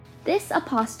This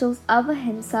apostles of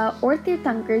Ahimsa or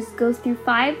Tirthankars goes through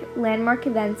 5 landmark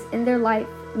events in their life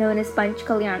known as Panch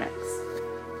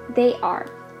Kalyanaks. They are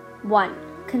 1.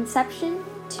 Conception,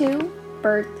 2.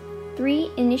 Birth,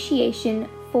 3. Initiation,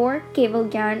 4. Keval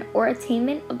Gyan or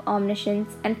attainment of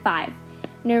omniscience, and 5.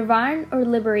 Nirvana or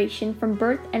liberation from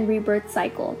birth and rebirth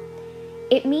cycle.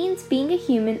 It means being a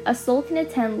human, a soul can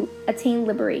attain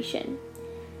liberation.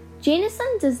 Jainism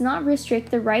does not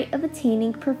restrict the right of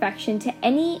attaining perfection to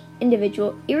any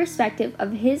individual irrespective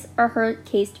of his or her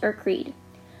caste or creed.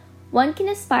 One can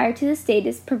aspire to the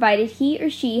status provided he or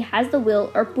she has the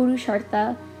will or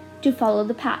purushartha to follow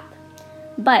the path.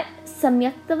 But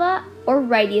samyaktava or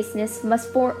righteousness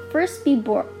must first be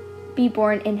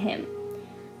born in him.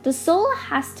 The soul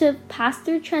has to pass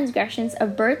through transgressions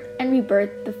of birth and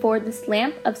rebirth before this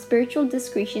lamp of spiritual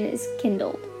discretion is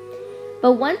kindled.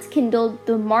 But once kindled,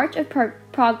 the march of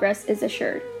progress is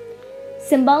assured.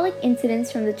 Symbolic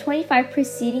incidents from the 25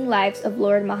 preceding lives of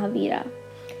Lord Mahavira.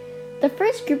 The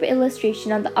first group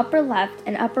illustration on the upper left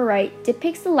and upper right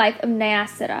depicts the life of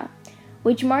Nyasara,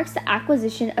 which marks the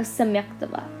acquisition of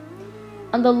Samyaktava.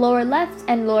 On the lower left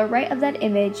and lower right of that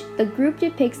image, the group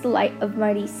depicts the life of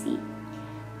Marisi.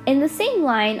 In the same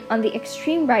line, on the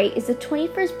extreme right is the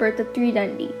 21st birth of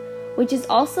Tridandi, which is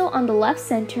also on the left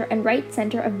center and right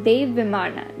center of Dev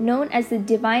Vimana, known as the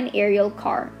divine aerial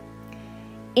car.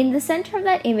 In the center of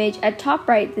that image, at top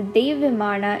right, the Dev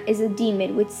Vimana is a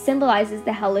demon which symbolizes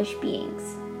the hellish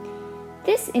beings.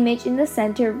 This image in the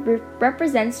center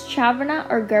represents Chyavana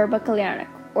or Garbha Kalyanak,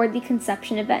 or the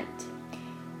conception event.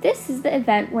 This is the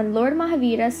event when Lord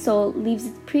Mahavira's soul leaves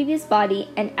its previous body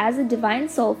and as a divine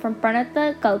soul from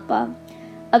Pranata Kalpa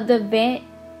of the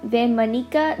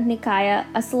Vaimanika Nikaya,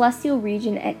 a celestial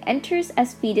region, and enters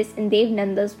as fetus in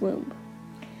Devananda's womb.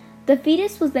 The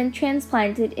fetus was then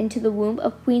transplanted into the womb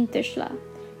of Queen Trishla,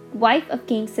 wife of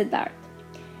King Siddhartha.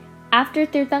 After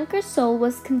Tirthankar's soul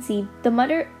was conceived, the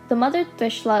mother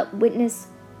Trishla witnessed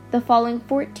the following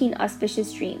 14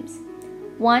 auspicious dreams.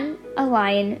 1. A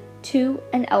lion, 2.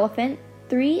 An elephant,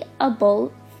 3. A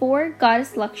bull, 4.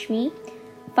 Goddess Lakshmi,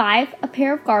 5. A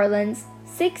pair of garlands,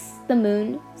 6. The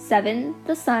moon, 7.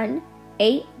 The sun,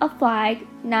 8. A flag,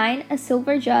 9. A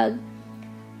silver jug,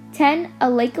 10. A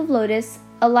lake of lotus,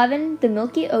 11. The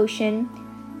milky ocean,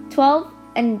 12.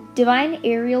 A divine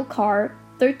aerial car,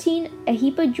 13. A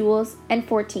heap of jewels, and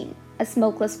 14. A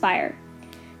smokeless fire.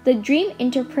 The dream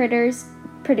interpreters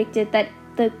predicted that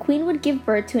the queen would give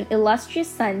birth to an illustrious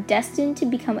son destined to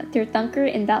become a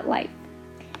Tirthankar in that life.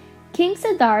 King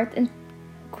Siddhartha and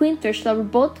Queen Trishla were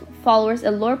both followers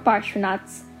of Lord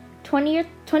Parshvanath's 23rd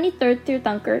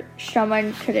Tirthankar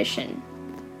Shraman tradition.